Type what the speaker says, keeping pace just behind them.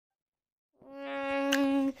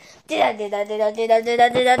This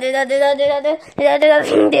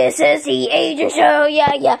is the Adrian show,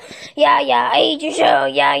 yeah, Adrian show,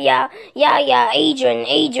 yeah, Adrian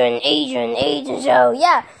show,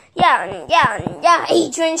 yeah,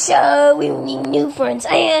 Adrian show. We need new friends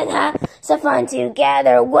and have some fun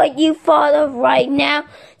together. What you thought of right now?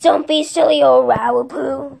 Don't be silly or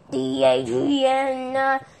Rawapoo. The Adrian show,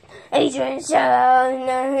 yeah. Adrian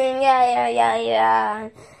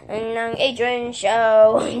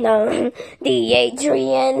show, the Adrian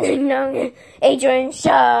show, Adrian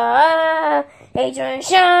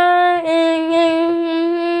show.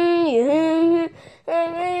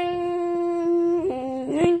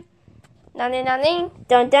 Dun dun dun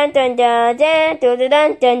dun dun dun dun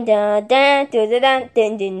dun dun dun dun dun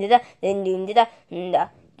dun dun dun.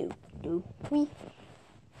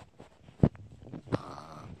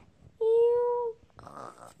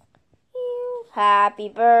 Happy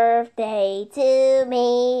birthday to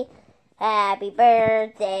me. Happy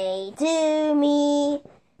birthday to me.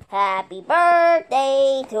 Happy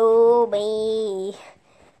birthday to me.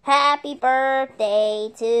 Happy birthday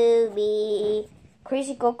to me.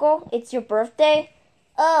 Crazy Coco, it's your birthday?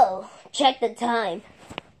 Oh, check the time.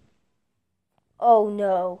 Oh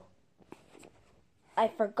no. I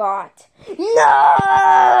forgot. No!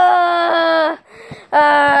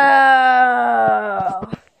 Oh.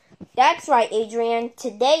 That's right, Adrian.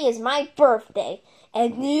 Today is my birthday.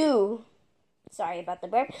 And sorry about the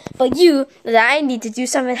burp, but I need to do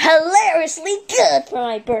something hilariously good for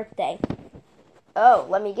my birthday. Oh,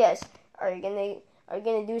 let me guess. Are you gonna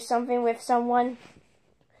do something with someone?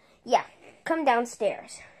 Yeah, come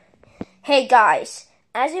downstairs. Hey guys,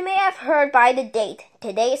 as you may have heard by the date,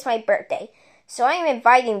 today is my birthday. So I am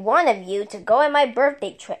inviting one of you to go on my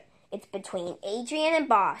birthday trip. It's between Adrian and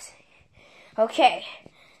Boss. Okay,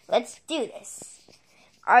 let's do this.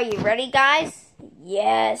 Are you ready, guys?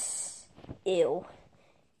 Yes. Ew.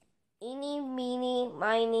 Eeny, meeny,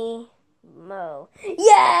 miny, mo.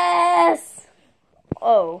 Yes!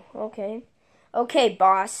 Oh, okay. Okay,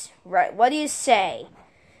 Boss. Right, what do you say?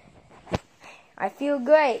 I feel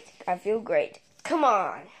great. Come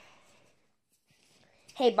on.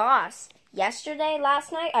 Hey, Boss. Last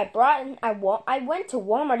night, I went to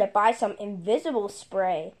Walmart to buy some invisible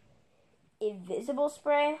spray. Invisible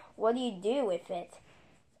spray? What do you do with it?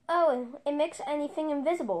 Oh, it makes anything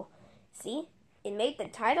invisible. See? It made the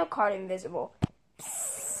title card invisible.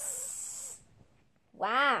 Psst.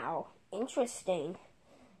 Wow. Interesting.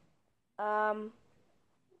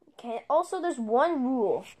 Also, there's one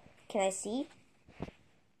rule. Can I see?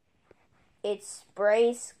 It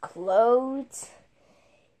sprays clothes.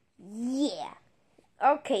 Yeah.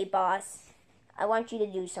 Okay, Boss. I want you to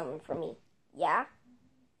do something for me. Yeah?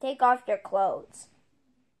 Take off your clothes.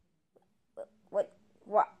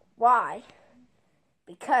 Why?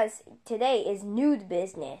 Because today is nude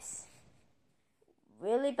business.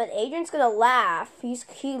 Really? But Adrian's gonna laugh. He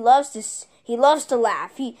loves to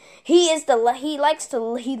laugh. He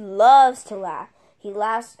loves to laugh. He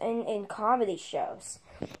laughs in comedy shows.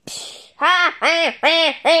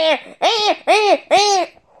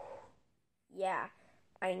 Yeah,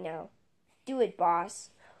 I know. Do it,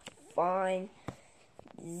 Boss. Fine.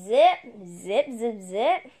 Zip.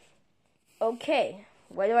 Okay,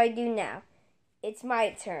 what do I do now? It's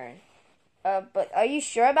my turn. But are you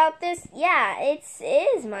sure about this? Yeah, it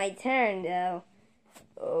is my turn, though.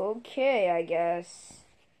 Okay, I guess.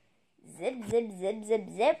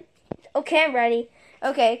 Zip. Okay, I'm ready.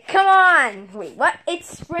 Okay, come on. Wait, what?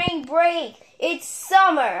 It's spring break. It's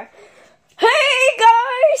summer. Hey,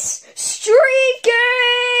 guys! Streaking!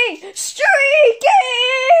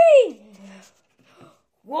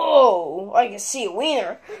 Whoa, I can see a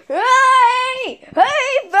wiener. Hey,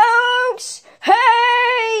 folks!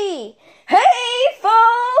 Hey,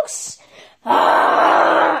 folks!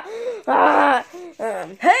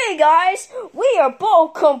 Hey, guys! We are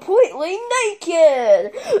both completely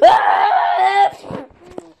naked.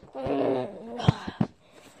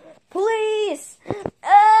 Please!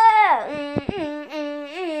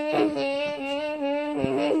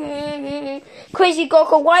 Crazy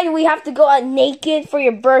Coco, why do we have to go out naked for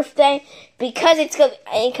your birthday? Because I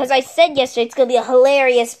said yesterday it's gonna be a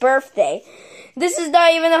hilarious birthday. This is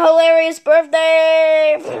not even a hilarious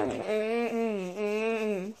birthday.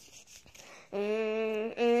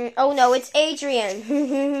 Oh no, it's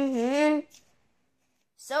Adrian.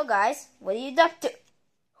 So guys, what do you duck to?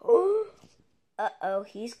 Uh-oh,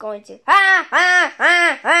 he's going to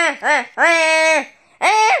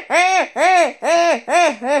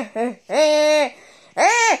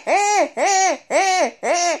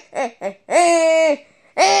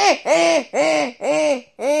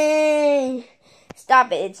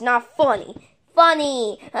Stop it. It's not funny.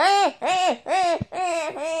 Funny.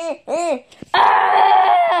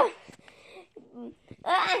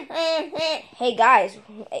 Hey guys,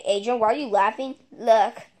 Adrian, why are you laughing?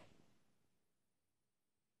 Look.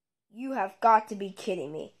 You have got to be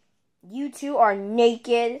kidding me. You two are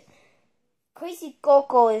naked.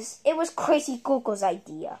 It was Crazy Coco's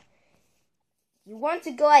idea. You want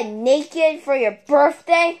to go out naked for your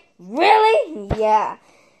birthday? Really? Yeah.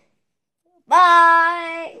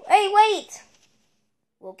 Bye. Hey, wait.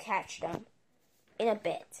 We'll catch them in a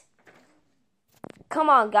bit. Come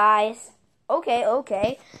on, guys. Okay.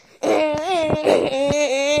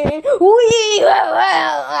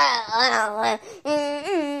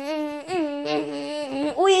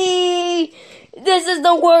 This is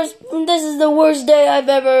the worst day I've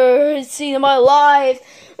ever seen in my life.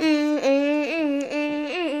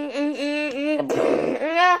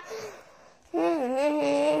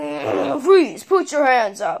 Freeze, put your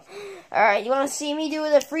hands up. Alright, you want to see me do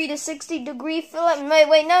the 3 to 60 degree flip?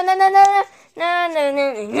 Wait, no.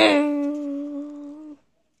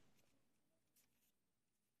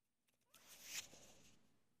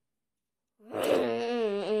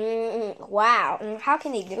 Wow, how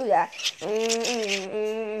can he do that?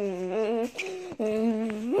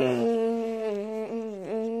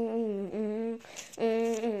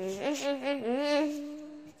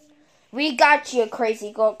 We got you,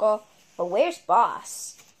 Crazy Coco. But where's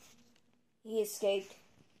Boss? He escaped.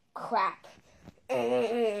 Crap.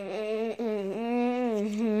 I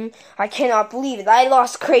cannot believe it. I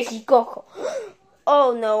lost Crazy Coco.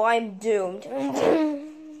 Oh no, I'm doomed.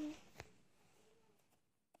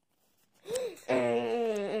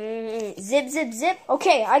 Zip.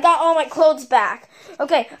 Okay, I got all my clothes back.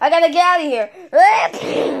 Okay, I gotta get out of here.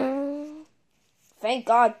 Thank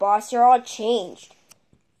God, Boss, you're all changed.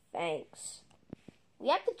 Thanks. We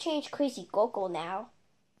have to change Crazy Coco now.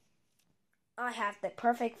 I have the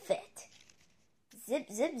perfect fit. Zip.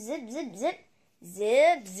 Zip.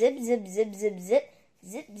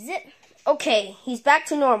 Okay, he's back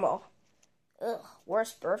to normal. Ugh,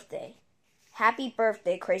 worst birthday. Happy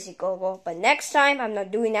birthday, Crazy Coco. But next time, I'm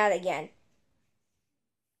not doing that again.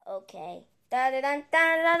 Okay. Adrian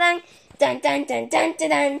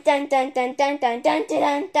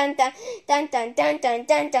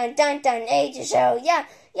show, yeah.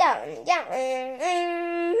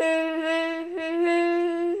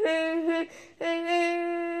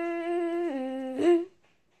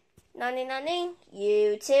 Nani,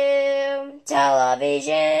 YouTube,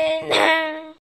 television.